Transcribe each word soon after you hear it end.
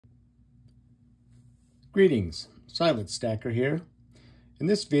Greetings, Silent Stacker here. In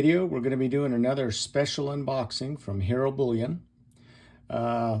this video, we're going to be doing another special unboxing from HERO Bullion.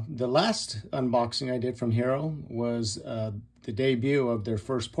 The last unboxing I did from HERO was the debut of their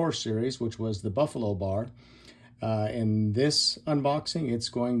first pour series, which was the Buffalo Bar. In this unboxing, it's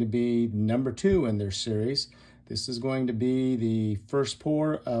going to be number 2 in their series. This is going to be the first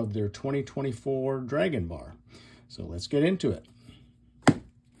pour of their 2024 Dragon Bar. So let's get into it.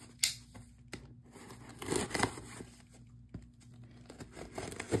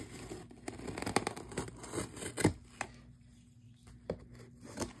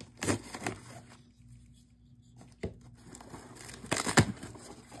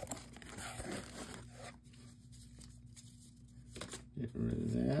 Get rid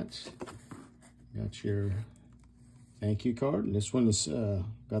of that. Got your thank you card. And this one's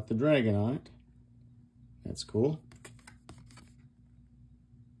got the dragon on it. That's cool.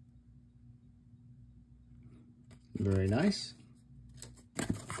 Very nice.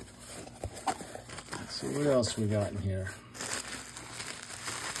 Let's see what else we got in here.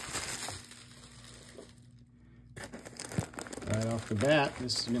 Right off the bat,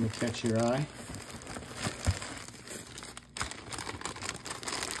 this is going to catch your eye.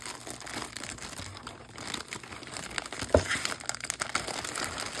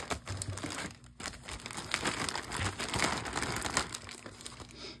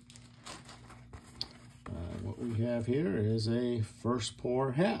 What we have here is a first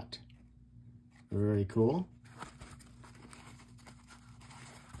pour hat. Very cool.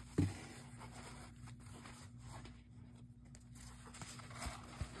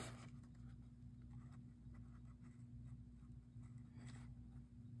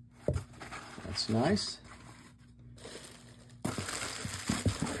 That's nice. What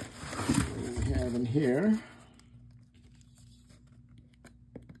we have in here .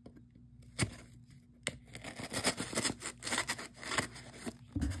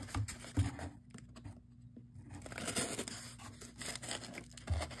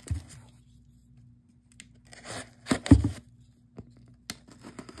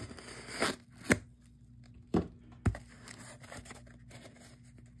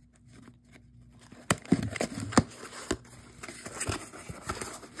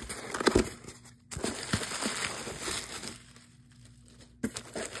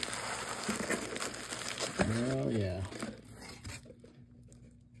 Oh yeah.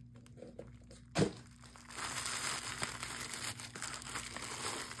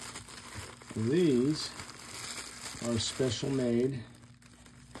 These are special made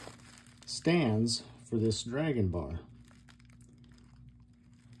stands for this Dragon Bar.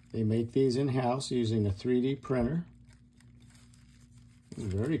 They make these in-house using a 3D printer.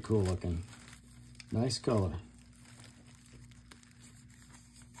 Very cool looking. Nice color.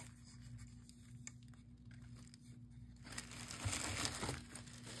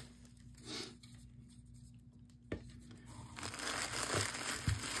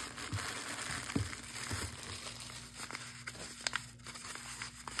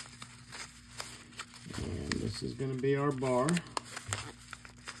 This is going to be our bar.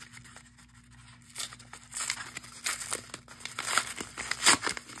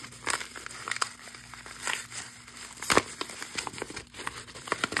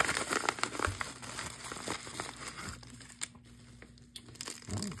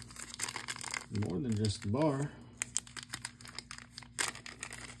 Oh, more than just the bar.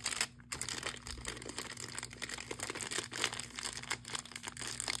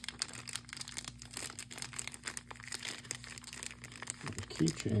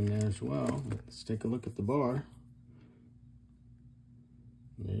 Keychain there as well. Let's take a look at the bar.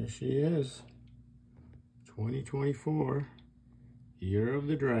 There she is. 2024 Year of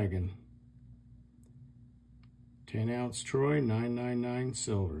the Dragon. 10-ounce Troy, 999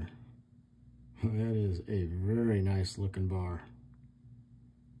 silver. That is a very nice looking bar.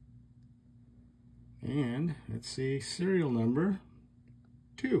 And let's see, serial number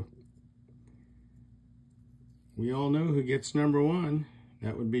 2. We all know who gets number 1.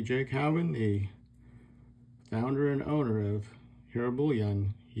 That would be Jake Howven, the founder and owner of HERO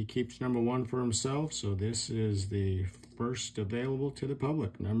Bullion. He keeps number 1 for himself, so this is the first available to the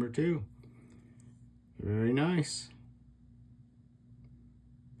public, number 2. Very nice.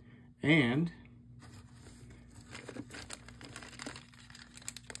 And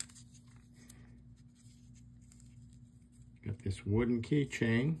got this wooden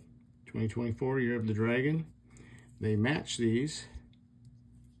keychain, 2024 Year of the Dragon. They match these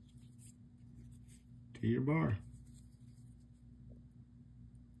to your bar.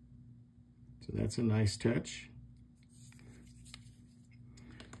 So that's a nice touch.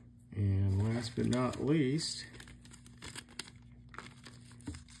 And last but not least,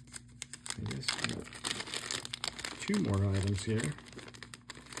 I guess we got 2 more items here.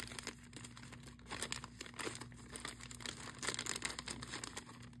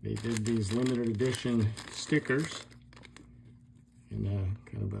 They did these limited edition stickers in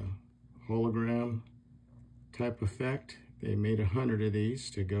a kind of a hologram type effect. They made 100 of these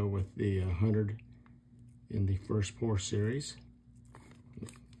to go with the 100 in the first pour series.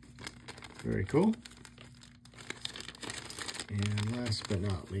 Very cool. And last but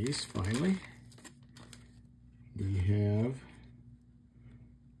not least, finally, we have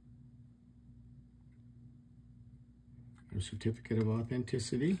our certificate of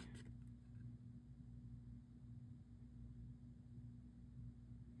authenticity.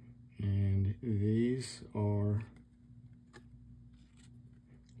 And these are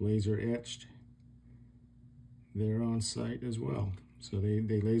laser etched. They're on site as well. So they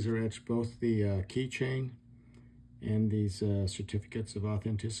laser etch both the keychain and these certificates of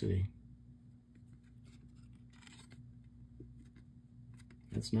authenticity.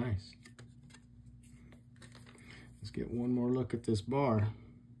 That's nice. Let's get one more look at this bar.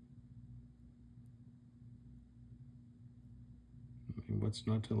 I mean, what's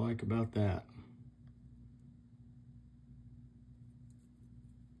not to like about that?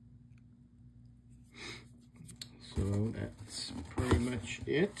 So that's pretty much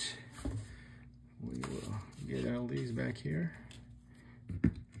it. We will get all these back here.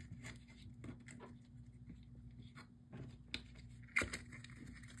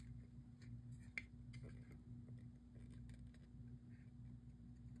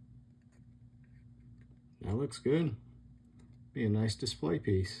 That looks good. Be a nice display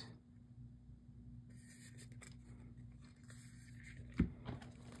piece.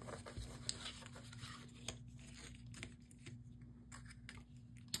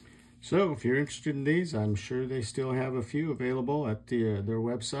 So if you're interested in these, I'm sure they still have a few available at their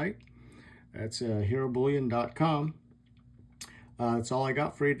website. That's herobullion.com. That's all I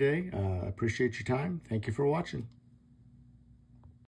got for you today. I appreciate your time. Thank you for watching.